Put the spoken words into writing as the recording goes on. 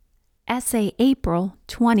Essay April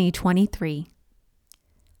 2023.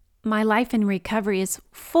 My life in recovery is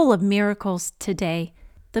full of miracles today.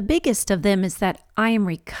 The biggest of them is that I am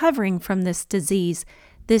recovering from this disease,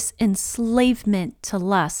 this enslavement to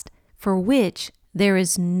lust, for which there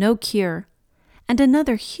is no cure. And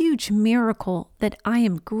another huge miracle that I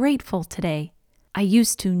am grateful today. I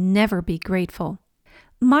used to never be grateful.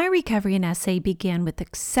 My recovery in SA began with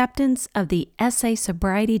acceptance of the SA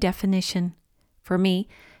sobriety definition. For me,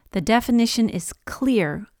 the definition is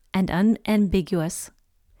clear and unambiguous.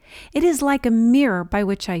 It is like a mirror by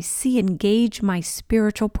which I see and gauge my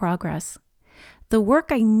spiritual progress. The work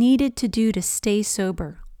I needed to do to stay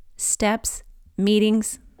sober, steps,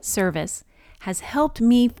 meetings, service, has helped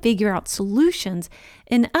me figure out solutions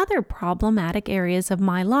in other problematic areas of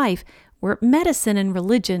my life where medicine and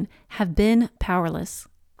religion have been powerless.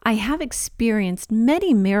 I have experienced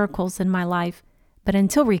many miracles in my life, but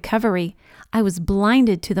until recovery, I was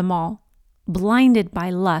blinded to them all, blinded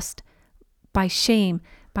by lust, by shame,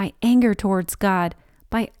 by anger towards God,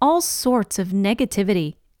 by all sorts of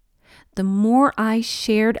negativity. The more I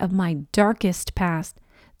shared of my darkest past,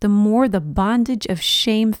 the more the bondage of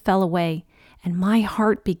shame fell away, and my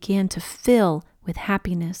heart began to fill with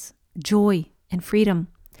happiness, joy, and freedom,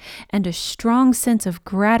 and a strong sense of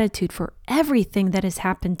gratitude for everything that has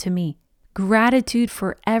happened to me. Gratitude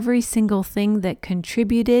for every single thing that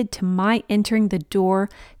contributed to my entering the door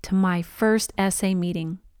to my first SA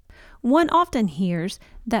meeting. One often hears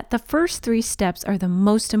that the first 3 steps are the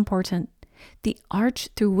most important, the arch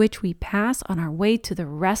through which we pass on our way to the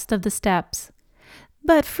rest of the steps.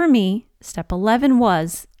 But for me, step 11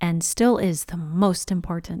 was and still is the most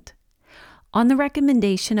important. On the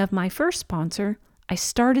recommendation of my first sponsor, I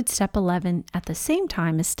started step 11 at the same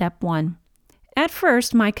time as step 1. At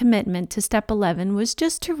first, my commitment to step 11 was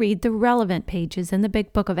just to read the relevant pages in the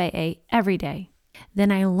Big Book of AA every day. Then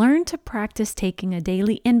I learned to practice taking a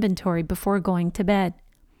daily inventory before going to bed.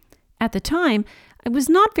 At the time, I was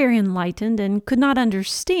not very enlightened and could not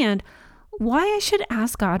understand why I should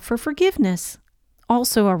ask God for forgiveness.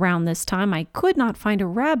 Also around this time, I could not find a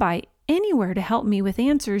rabbi anywhere to help me with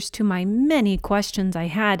answers to my many questions I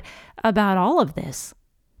had about all of this.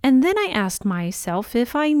 And then I asked myself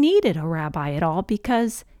if I needed a rabbi at all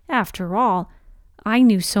because, after all, I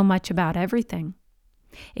knew so much about everything.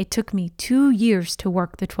 It took me 2 years to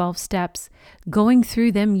work the 12 steps, going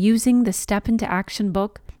through them using the Step into Action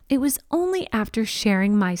book. It was only after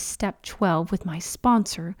sharing my step 12 with my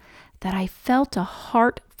sponsor that I felt a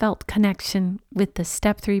heartfelt connection with the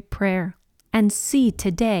step 3 prayer and see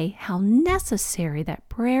today how necessary that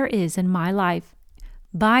prayer is in my life.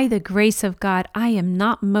 By the grace of God, I am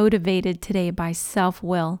not motivated today by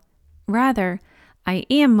self-will. Rather, I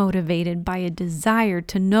am motivated by a desire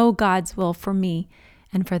to know God's will for me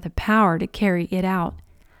and for the power to carry it out.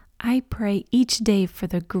 I pray each day for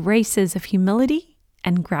the graces of humility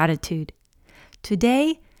and gratitude.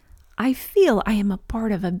 Today, I feel I am a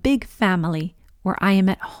part of a big family where I am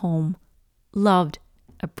at home, loved,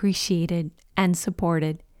 appreciated, and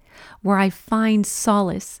supported, where I find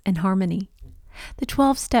solace and harmony. The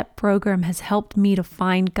 12-step program has helped me to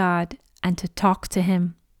find God and to talk to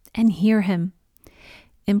Him and hear Him.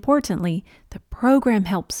 Importantly, the program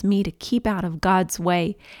helps me to keep out of God's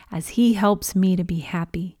way as He helps me to be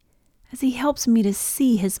happy, as He helps me to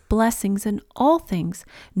see His blessings in all things,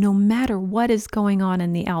 no matter what is going on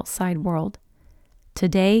in the outside world.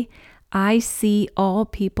 Today, I see all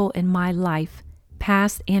people in my life,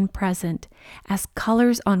 past and present, as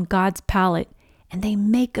colors on God's palette, and they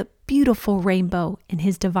make a beautiful rainbow in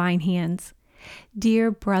His divine hands. Dear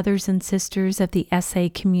brothers and sisters of the SA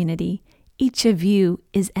community, each of you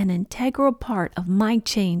is an integral part of my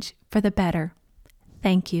change for the better.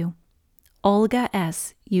 Thank you. Olga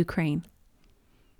S., Ukraine.